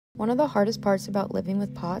One of the hardest parts about living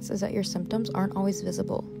with POTS is that your symptoms aren't always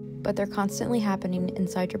visible, but they're constantly happening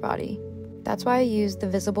inside your body. That's why I use the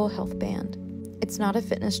Visible Health Band. It's not a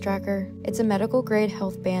fitness tracker, it's a medical-grade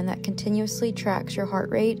health band that continuously tracks your heart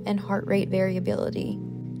rate and heart rate variability,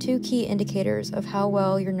 two key indicators of how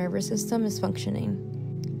well your nervous system is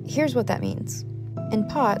functioning. Here's what that means. In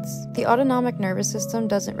POTS, the autonomic nervous system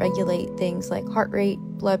doesn't regulate things like heart rate,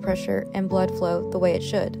 blood pressure, and blood flow the way it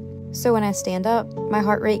should. So when I stand up, my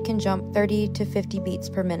heart rate can jump 30 to 50 beats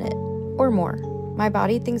per minute, or more. My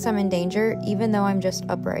body thinks I'm in danger even though I'm just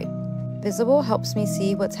upright. Visible helps me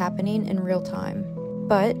see what's happening in real time,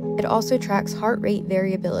 but it also tracks heart rate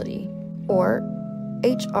variability, or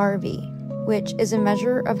HRV, which is a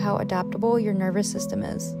measure of how adaptable your nervous system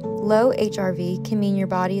is. Low HRV can mean your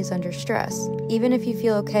body is under stress, even if you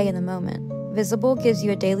feel okay in the moment. Visible gives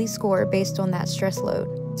you a daily score based on that stress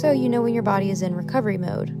load, so you know when your body is in recovery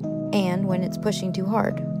mode, and when it's pushing too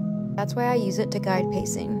hard. That's why I use it to guide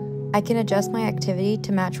pacing. I can adjust my activity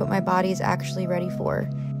to match what my body is actually ready for,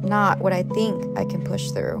 not what I think I can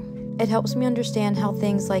push through. It helps me understand how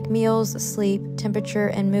things like meals, sleep, temperature,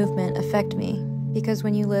 and movement affect me. Because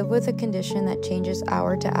when you live with a condition that changes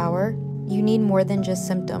hour to hour, you need more than just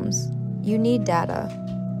symptoms. You need data.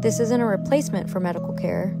 This isn't a replacement for medical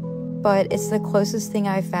care, but it's the closest thing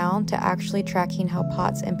I've found to actually tracking how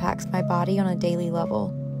POTS impacts my body on a daily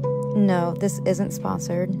level. No, this isn't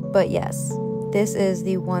sponsored, but yes, this is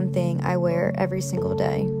the one thing I wear every single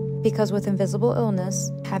day. Because with invisible illness,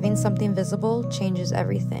 having something visible changes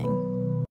everything.